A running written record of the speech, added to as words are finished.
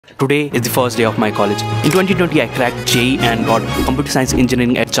Today is the first day of my college. In 2020, I cracked JEE and got computer science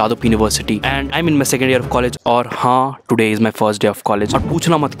engineering at Jadavpur University. And I'm in my second year of college. और हाँ, today is my first day of college. और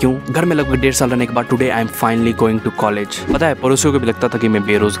पूछना मत क्यों, घर में लगभग 1.5 साल रहने के बाद today I'm finally going to college. पता है, पड़ोसियों को भी लगता था कि मैं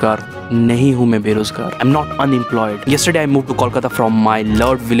बेरोजगार नहीं हूँ, मैं बेरोजगार. I'm not unemployed. Yesterday I moved to Kolkata from my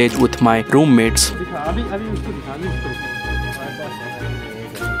loved village with my roommates.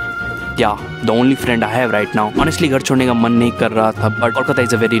 Yeah, the only friend I have right now. Honestly, घर छोड़ने का मन नहीं कर रहा था, but Kolkata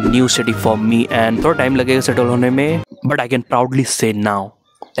is a very new city for me and थोड़ा time लगेगा सेटल होने में. But I can proudly say now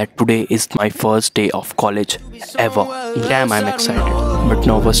that today is my first day of college ever. Damn, I'm excited, but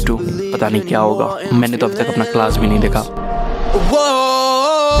nervous too. पता नहीं क्या होगा. मैंने तो अभी तक अपना क्लास भी नहीं देखा.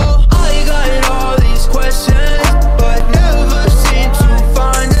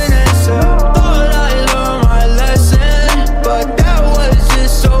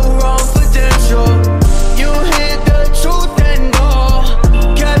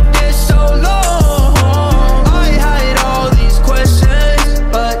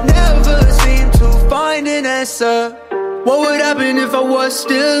 What would happen if I was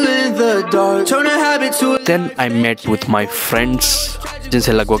still in the dark? Turn a habit to Then I met with my friends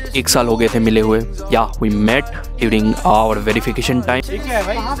जिनसे लगभग 1 साल हो गए थे मिले हुए. Yeah, we met during our verification time.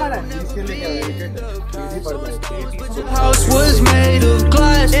 house was made of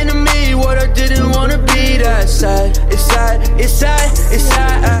glass. Enemy, what I didn't want to be. That sad. It's sad. It's sad. It's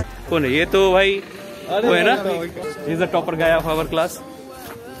sad. कौन है ये? तो भाई वो है ना, he is the topper guy of our class,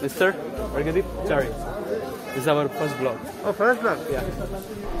 Mr. Argadip. Sorry. This is our first vlog. Oh, first vlog? Yeah.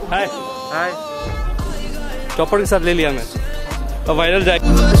 Hi. Hi. Chopper के साथ ले लिया मैं. अब वायरल जाए.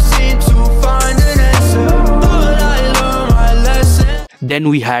 Then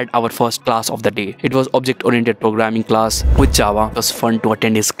we had our first class of the day. It was object-oriented programming class with Java. It was fun to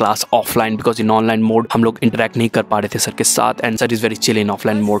attend his class offline because in online mode हम लोग interact नहीं कर पा रहे थे सर के साथ, and sir is very chill in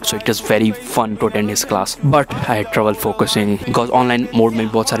offline mode, so it was very fun to attend his class. But I had trouble focusing because online mode में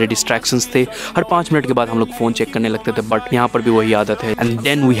बहुत सारे distractions थे. हर 5 मिनट के बाद हम लोग फोन चेक करने लगते थे, but यहाँ पर भी वही आदत है. And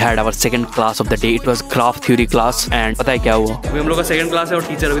then we had our second class of the day. It was graph theory class, and पता है क्या हुआ? अभी हम लोग का second class है और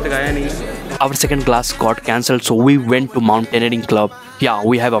teacher अभी तक आया नहीं. Our second class got cancelled, so we went to Mountaineering Club. Yeah,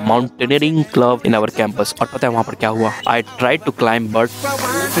 we have a Mountaineering Club in our campus. और पता है वहाँ पर क्या हुआ? I tried to climb, but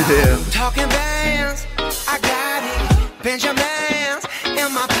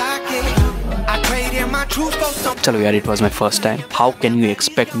चलो यार, it was my first time. How can you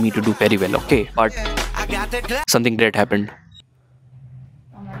expect me to do very well? Okay, but something great happened.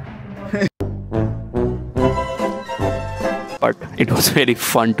 But it was very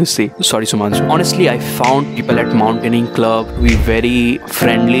fun to see. Sorry, Sumanshu. Honestly, I found people at Mountaineering Club to be very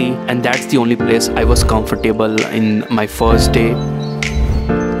friendly, and that's the only place I was comfortable in my first day.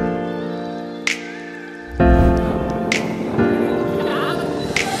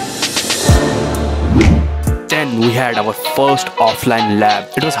 Then we had our first offline lab.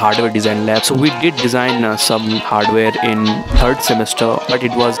 It was hardware design lab. So we did design some hardware in 3rd semester, but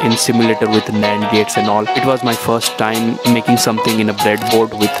it was in simulator with NAND gates and all. It was my first time making something in a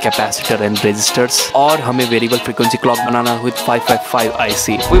breadboard with capacitor and resistors. और हमें variable frequency clock banana with 555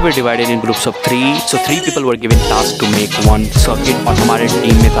 IC. We were divided in groups of 3. So 3 people were given task to make one circuit. और हमारे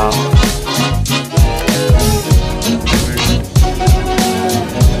team में था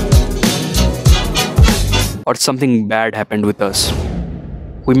और something bad happened with us.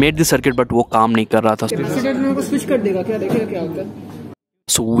 We made the circuit, but वो काम नहीं कर रहा था. स्विच कर देगा क्या? देखेगा क्या होता है.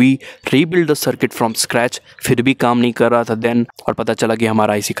 So we rebuilt the circuit from scratch. फिर भी काम नहीं कर रहा था then, और पता चला कि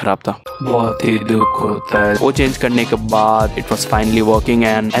हमारा IC खराब था. बहुत ही दुख होता है. वो चेंज करने के बाद it was finally working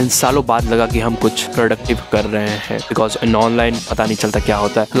and सालों बाद लगा कि हम कुछ प्रोडक्टिव कर रहे हैं because in online पता नहीं चलता क्या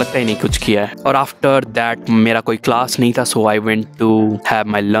होता है, लगता ही नहीं कुछ किया है. और after that मेरा कोई क्लास नहीं था, so I went to have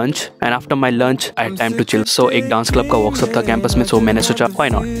my lunch and after my lunch I had time to chill. So एक डांस क्लब का वर्कशॉप था कैंपस में, so मैंने सोचा why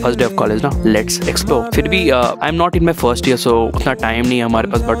not, first day of college ना, let's explore. फिर भी I'm not in my first year, so उतना टाइम नहीं हमारे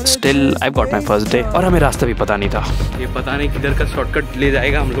पास, but still I got my first day. और हमें रास्ता भी पता नहीं था. ये पता नहीं किधर का शॉर्टकट ले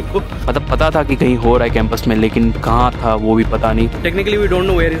जाएगा हम लोग को. मतलब पता था कि कहीं हो रहा है कैंपस में, लेकिन कहाँ था वो भी पता नहीं. Technically we don't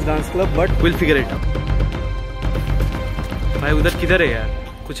know where is dance club, but we'll figure it out. भाई उधर किधर है यार?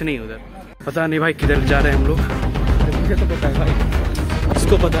 कुछ नहीं उधर. पता नहीं भाई किधर जा रहे हैं हम लोग. मुझे तो पता है भाई.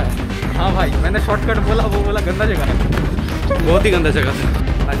 इसको पता है. हाँ भाई, मैंने शॉर्टकट बोला, वो बोला गंदा जगह है. बहुत ही गंदा जगह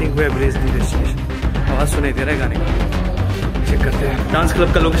था. I think we have reached the destination. आवाज सुनाई दे रहा है गाने का. चेक करते हैं. डांस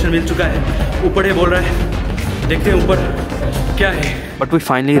क्लब का लोकेशन मिल चुका है. ऊपर है बोल रहा है. देखते हैं ऊपर क्या है. But we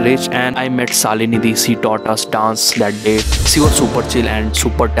finally reached and I met Salinidhi. She taught us dance that day. She was super chill and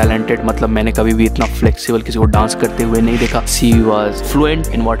super talented. मतलब मैंने कभी भी इतना flexible किसी को डांस करते हुए नहीं देखा. She was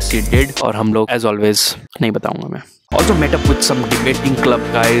fluent in what she did. और हम लोग as always नहीं बताऊंगा मैं. Also met up with some debating club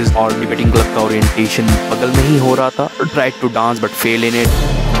guys, और debating club का orientation बगल में ही हो रहा था. Tried to dance but fail in it.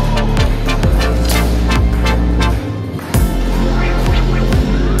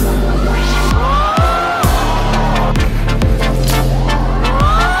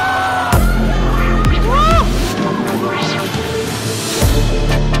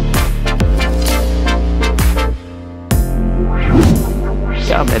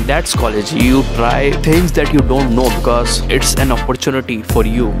 Yeah man, that's college. You try things that you don't know because it's an opportunity for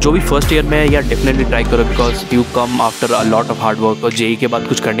you. जो भी first year में है या definitely try करो because you come after a lot of hard work. और JEE के बाद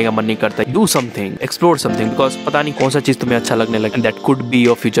कुछ करने का मन नहीं करता. Do something, explore something because पता नहीं कौन सा चीज तुम्हें अच्छा लगने लगे. And that could be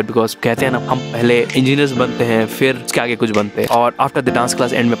your future because कहते हैं ना हम पहले engineers बनते हैं फिर उसके आगे कुछ बनते हैं. और after the dance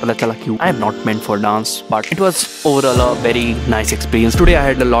class end में पता चला कि I am not meant for dance, but it was overall a very nice experience. Today I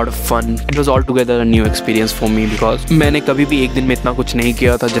had a lot of fun. It was altogether a new experience for me because मैंने कभी भी एक दिन में इतना कुछ नहीं किया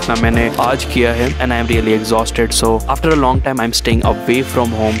था जितना मैंने आज किया है. And I am really exhausted. So after a long time I'm staying away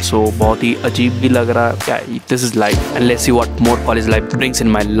from home. So बहुत ही अजीब भी लग रहा है. Yeah, this is life. And let's see what more college life brings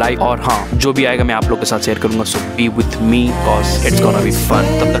in my life. और हाँ, जो भी आएगा मैं आप लोग के साथ शेयर करूँगा. So be with me because it's gonna be fun.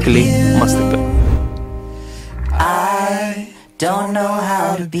 तब तक के लिए मस्त एकदम. I don't know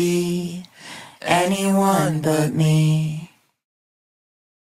how to be anyone but me.